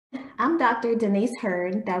I'm Dr. Denise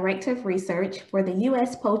Hurd, Director of Research for the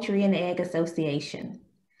U.S. Poultry and Egg Association.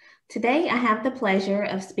 Today, I have the pleasure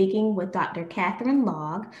of speaking with Dr. Catherine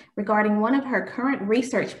Logg regarding one of her current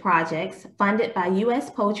research projects funded by U.S.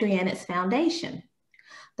 Poultry and its foundation.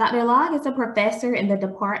 Dr. Logg is a professor in the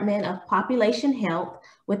Department of Population Health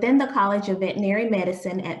within the College of Veterinary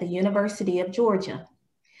Medicine at the University of Georgia.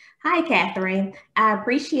 Hi, Catherine. I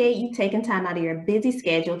appreciate you taking time out of your busy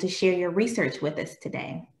schedule to share your research with us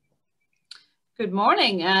today. Good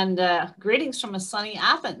morning and greetings from a sunny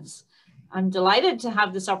Athens. I'm delighted to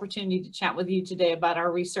have this opportunity to chat with you today about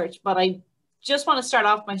our research, but I just want to start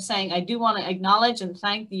off by saying I do want to acknowledge and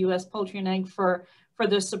thank the U.S. Poultry and Egg for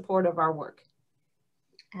their support of our work.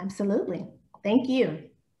 Absolutely. Thank you.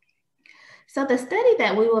 So the study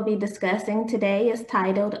that we will be discussing today is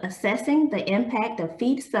titled Assessing the Impact of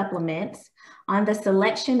Feed Supplements on the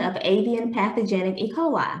Selection of Avian Pathogenic E.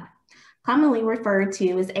 coli, commonly referred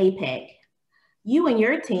to as APEC. You and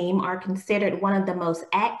your team are considered one of the most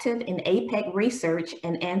active in APEC research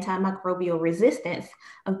and antimicrobial resistance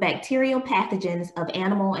of bacterial pathogens of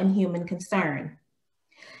animal and human concern.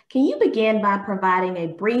 Can you begin by providing a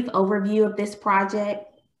brief overview of this project?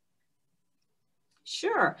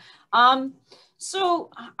 Sure. So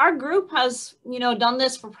our group has, done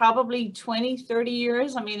this for probably 20, 30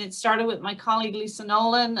 years. I mean, it started with my colleague, Lisa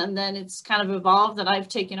Nolan, and then it's kind of evolved that I've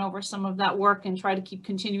taken over some of that work and try to keep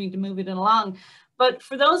continuing to move it along. But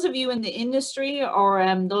for those of you in the industry or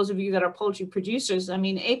those of you that are poultry producers, I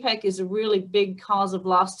mean, APEC is a really big cause of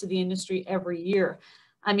loss to the industry every year.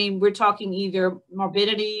 I mean, we're talking either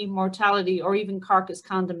morbidity, mortality, or even carcass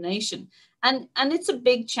condemnation. And it's a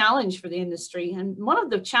big challenge for the industry. And one of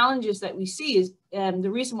the challenges that we see is the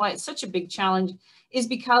reason why it's such a big challenge is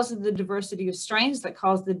because of the diversity of strains that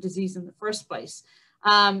cause the disease in the first place.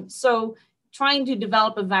 So trying to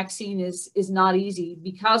develop a vaccine is not easy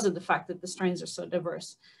because of the fact that the strains are so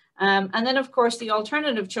diverse. And then, of course, the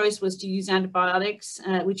alternative choice was to use antibiotics,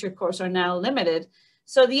 which, of course, are now limited.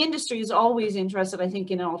 So the industry is always interested, I think,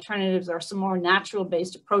 in alternatives or some more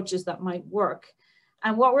natural-based approaches that might work.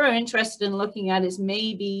 And what we're interested in looking at is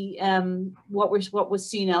maybe what was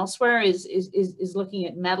seen elsewhere is looking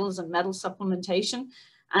at metals and metal supplementation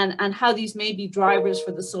and how these may be drivers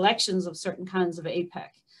for the selections of certain kinds of APEC.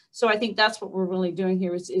 So I think that's what we're really doing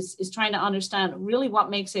here is trying to understand really what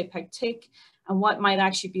makes APEC tick and what might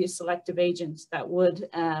actually be a selective agent that would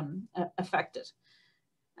affect it.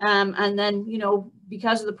 And then,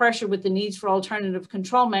 because of the pressure with the needs for alternative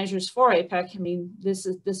control measures for APEC, I mean, this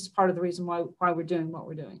is part of the reason why we're doing what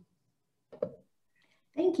we're doing.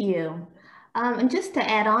 Thank you. And just to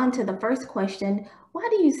add on to the first question, why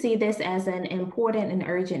do you see this as an important and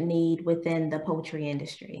urgent need within the poultry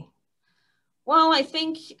industry? Well, I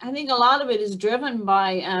think a lot of it is driven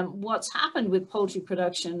by what's happened with poultry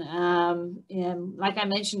production. Like I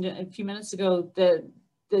mentioned a few minutes ago,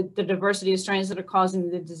 the diversity of strains that are causing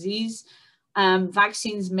the disease.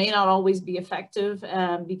 Vaccines may not always be effective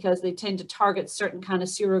because they tend to target certain kind of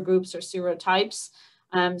serogroups or serotypes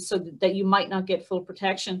so that you might not get full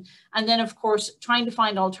protection. And then, of course, trying to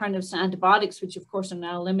find alternatives to antibiotics, which, of course, are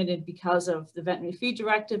now limited because of the Veterinary Feed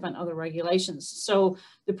Directive and other regulations. So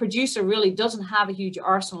the producer really doesn't have a huge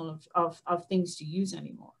arsenal of things to use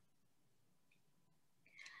anymore.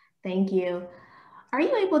 Thank you. Are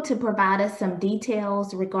you able to provide us some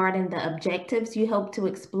details regarding the objectives you hope to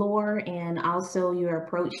explore and also your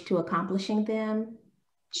approach to accomplishing them?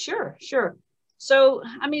 Sure. So,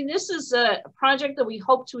 I mean, this is a project that we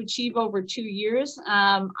hope to achieve over 2 years.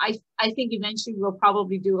 I think eventually we'll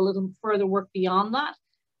probably do a little further work beyond that.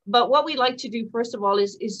 But what we like to do, first of all,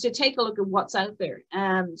 is to take a look at what's out there.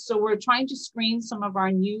 So we're trying to screen some of our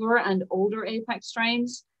newer and older APEC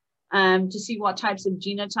strains to see what types of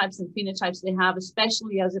genotypes and phenotypes they have,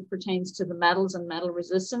 especially as it pertains to the metals and metal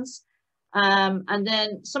resistance. And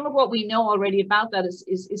then some of what we know already about that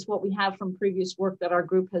is what we have from previous work that our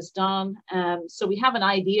group has done. So we have an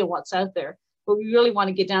idea what's out there, but we really want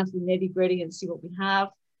to get down to the nitty gritty and see what we have.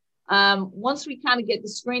 Once we kind of get the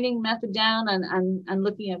screening method down and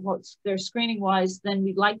looking at what's there screening wise, then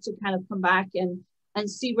we'd like to kind of come back and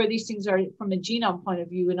see where these things are from a genome point of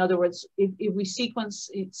view. In other words, if we sequence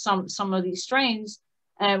some of these strains,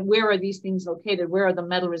 where are these things located? Where are the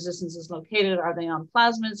metal resistances located? Are they on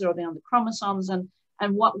plasmids? Or are they on the chromosomes? And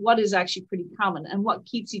what is actually pretty common and what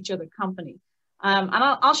keeps each other company? And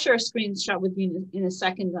I'll share a screenshot with you in a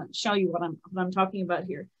second to show you what I'm talking about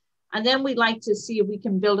here. And then we'd like to see if we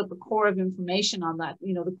can build up a core of information on that,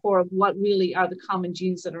 the core of what really are the common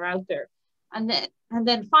genes that are out there. And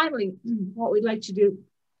then finally, what we'd like to do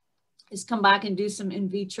is come back and do some in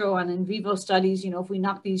vitro and in vivo studies. You know, if we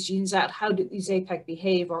knock these genes out, how do these APEC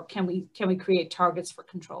behave, or can we create targets for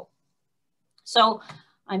control? So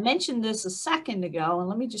I mentioned this a second ago, and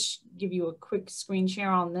let me just give you a quick screen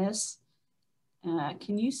share on this.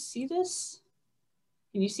 Can you see this?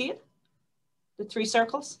 Can you see it? The 3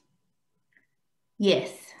 circles?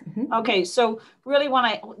 Yes. Mm-hmm. Okay, so really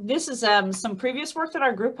this is some previous work that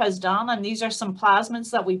our group has done, and these are some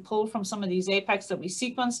plasmids that we pulled from some of these APECs that we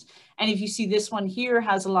sequenced. And if you see, this one here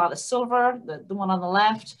has a lot of silver, the one on the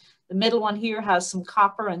left. The middle one here has some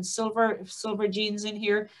copper and silver genes in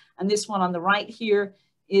here. And this one on the right here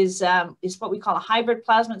is what we call a hybrid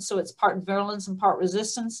plasmid. So it's part virulence and part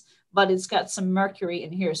resistance, but it's got some mercury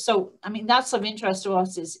in here. So, I mean, that's of interest to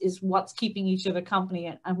us, is what's keeping each other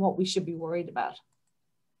company and what we should be worried about.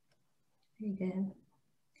 Very good.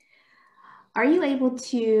 Are you able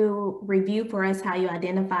to review for us how you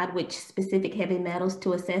identified which specific heavy metals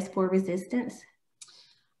to assess for resistance?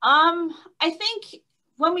 I think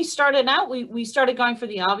when we started out, we started going for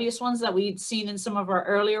the obvious ones that we'd seen in some of our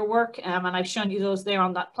earlier work, and I've shown you those there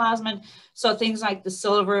on that plasmid. So things like the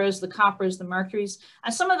silvers, the coppers, the mercuries,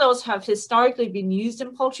 and some of those have historically been used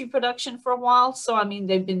in poultry production for a while. So, I mean,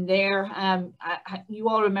 they've been there. You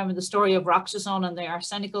all remember the story of roxazone and the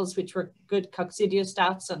arsenicals, which were good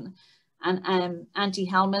coccidiostats and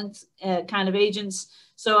anti-helminth kind of agents.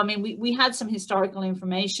 So, I mean, we had some historical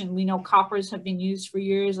information. We know coppers have been used for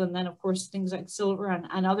years, and then, of course, things like silver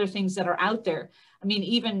and other things that are out there. I mean,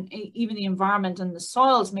 even the environment and the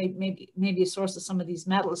soils may be a source of some of these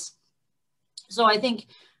metals. So I think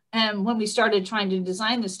when we started trying to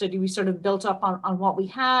design this study, we sort of built up on what we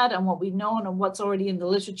had and what we've known and what's already in the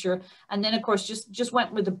literature. And then, of course, just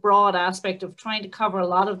went with the broad aspect of trying to cover a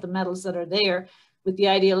lot of the metals that are there, with the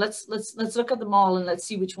idea, let's look at them all and let's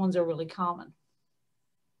see which ones are really common.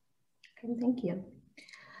 Okay, thank you.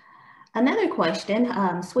 Another question,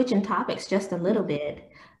 switching topics just a little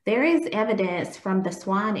bit. There is evidence from the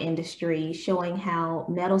swine industry showing how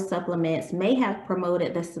metal supplements may have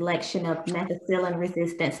promoted the selection of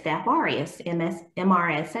methicillin-resistant Staph aureus,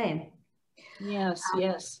 MRSA. Yes,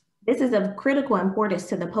 yes. This is of critical importance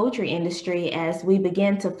to the poultry industry as we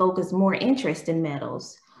begin to focus more interest in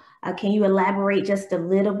metals. Can you elaborate just a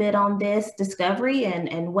little bit on this discovery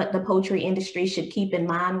and what the poultry industry should keep in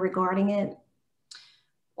mind regarding it?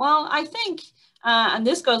 Well, I think, and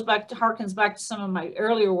this harkens back to some of my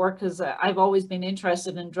earlier work, because I've always been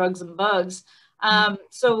interested in drugs and bugs.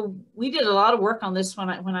 So we did a lot of work on this when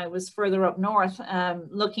I was further up north,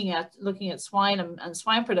 looking at swine and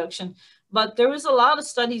swine production. But there was a lot of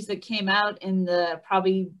studies that came out in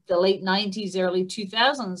probably the late 90s, early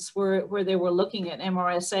 2000s, where they were looking at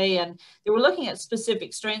MRSA, and they were looking at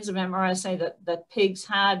specific strains of MRSA that pigs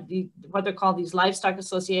had, what they're called these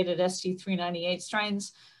livestock-associated ST398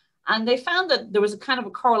 strains. And they found that there was a kind of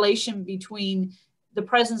a correlation between the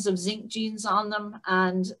presence of zinc genes on them,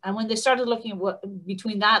 and when they started looking at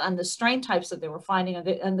between that and the strain types that they were finding,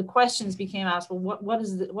 and the questions became asked, well, what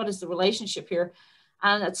is the relationship here?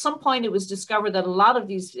 And at some point it was discovered that a lot of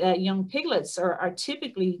these young piglets are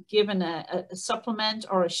typically given a supplement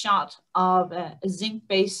or a shot of a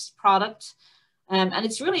zinc-based product. And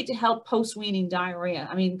it's really to help post-weaning diarrhea.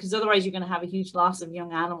 I mean, because otherwise you're going to have a huge loss of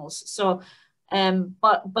young animals. So,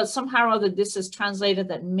 but somehow or other, this has translated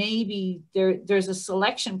that maybe there's a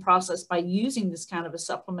selection process by using this kind of a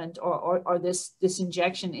supplement or this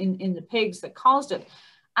injection in the pigs that caused it.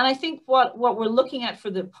 And I think what we're looking at for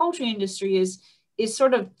the poultry industry is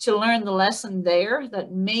sort of to learn the lesson there,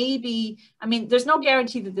 that maybe, I mean, there's no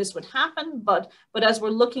guarantee that this would happen, but as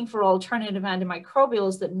we're looking for alternative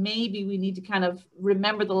antimicrobials, that maybe we need to kind of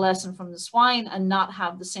remember the lesson from the swine and not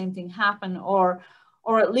have the same thing happen, or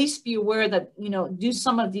at least be aware that, you know, do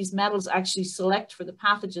some of these metals actually select for the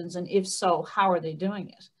pathogens, and if so, how are they doing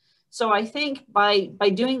it? So I think by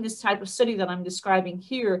doing this type of study that I'm describing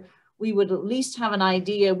here, we would at least have an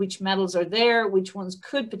idea which metals are there, which ones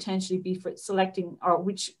could potentially be for selecting, or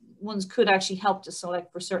which ones could actually help to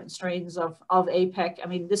select for certain strains of APEC. I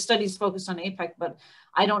mean, this study is focused on APEC, but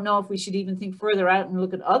I don't know if we should even think further out and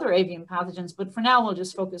look at other avian pathogens. But for now, we'll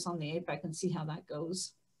just focus on the APEC and see how that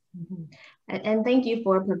goes. Mm-hmm. And thank you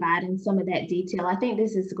for providing some of that detail. I think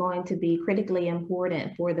this is going to be critically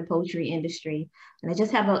important for the poultry industry. And I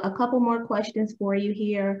just have a couple more questions for you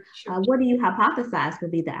here. Sure. What do you hypothesize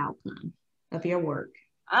would be the outcome of your work?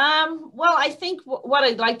 Well, I think what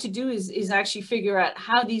I'd like to do is actually figure out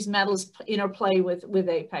how these metals interplay with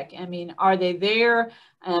APEC. I mean, are they there?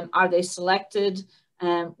 Are they selected?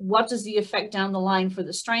 What does the effect down the line for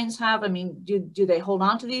the strains have? I mean, do they hold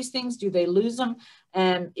on to these things? Do they lose them?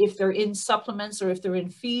 If they're in supplements, or if they're in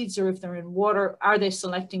feeds, or if they're in water, are they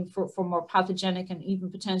selecting for more pathogenic and even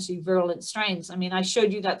potentially virulent strains? I mean, I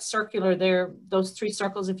showed you that circular there, those 3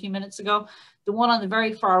 circles a few minutes ago. The one on the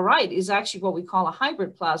very far right is actually what we call a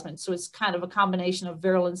hybrid plasmid. So it's kind of a combination of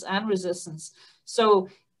virulence and resistance. So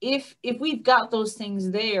if we've got those things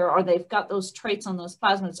there, or they've got those traits on those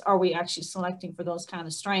plasmids, are we actually selecting for those kind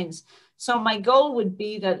of strains? So my goal would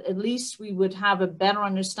be that at least we would have a better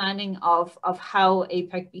understanding of how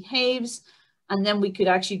APEC behaves, and then we could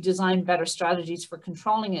actually design better strategies for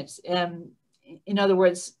controlling it. In other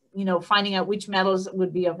words, you know, finding out which metals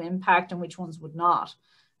would be of impact and which ones would not.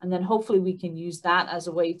 And then hopefully we can use that as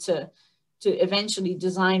a way to eventually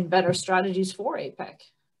design better strategies for APEC.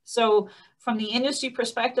 So from the industry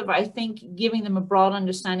perspective, I think giving them a broad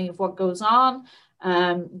understanding of what goes on,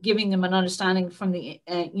 giving them an understanding from the,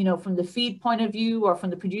 you know, from the feed point of view, or from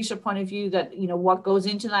the producer point of view, that, you know, what goes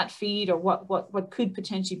into that feed, or what could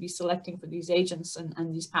potentially be selecting for these agents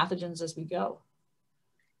and these pathogens as we go.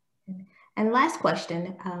 And last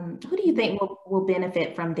question, who do you think will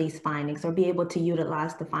benefit from these findings, or be able to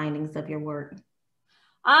utilize the findings of your work?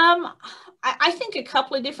 I think a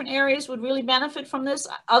couple of different areas would really benefit from this.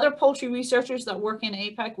 Other poultry researchers that work in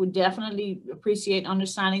APEC would definitely appreciate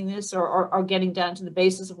understanding this, or getting down to the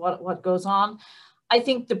basis of what goes on. I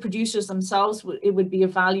think the producers themselves, it would be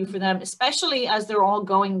of value for them, especially as they're all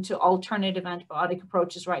going to alternative antibiotic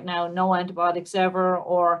approaches right now, no antibiotics ever,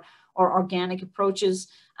 or organic approaches,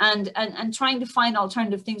 and trying to find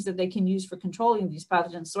alternative things that they can use for controlling these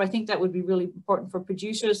pathogens. So I think that would be really important for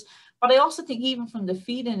producers. But I also think even from the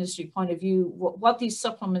feed industry point of view, what these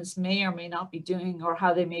supplements may or may not be doing, or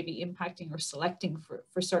how they may be impacting or selecting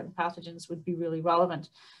for certain pathogens, would be really relevant.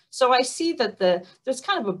 So I see that there's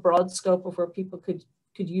kind of a broad scope of where people could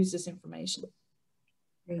use this information.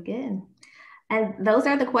 Very good. And those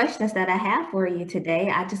are the questions that I have for you today.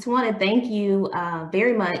 I just want to thank you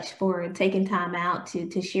very much for taking time out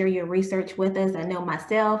to share your research with us. I know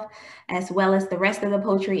myself, as well as the rest of the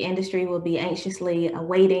poultry industry, will be anxiously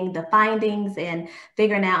awaiting the findings and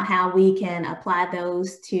figuring out how we can apply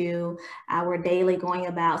those to our daily going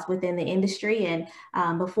abouts within the industry. And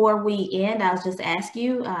before we end, I'll just ask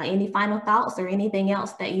you any final thoughts or anything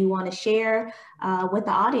else that you want to share with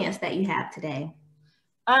the audience that you have today.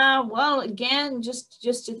 Well, again, just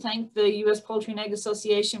to thank the U.S. Poultry and Egg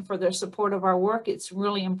Association for their support of our work. It's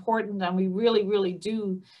really important, and we really, really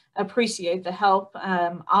do appreciate the help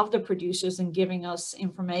of the producers in giving us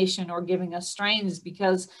information or giving us strains,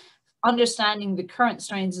 because understanding the current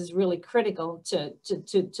strains is really critical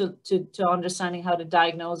to understanding how to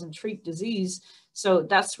diagnose and treat disease. So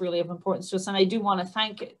that's really of importance to us. And I do want to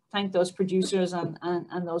thank those producers and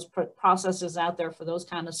those processors out there for those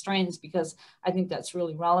kind of strains, because I think that's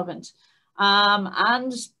really relevant.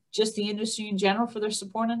 And just the industry in general for their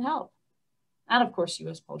support and help. And of course,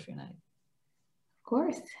 U.S. Poultry and Egg. Of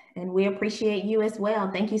course. And we appreciate you as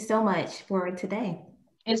well. Thank you so much for today.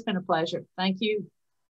 It's been a pleasure. Thank you.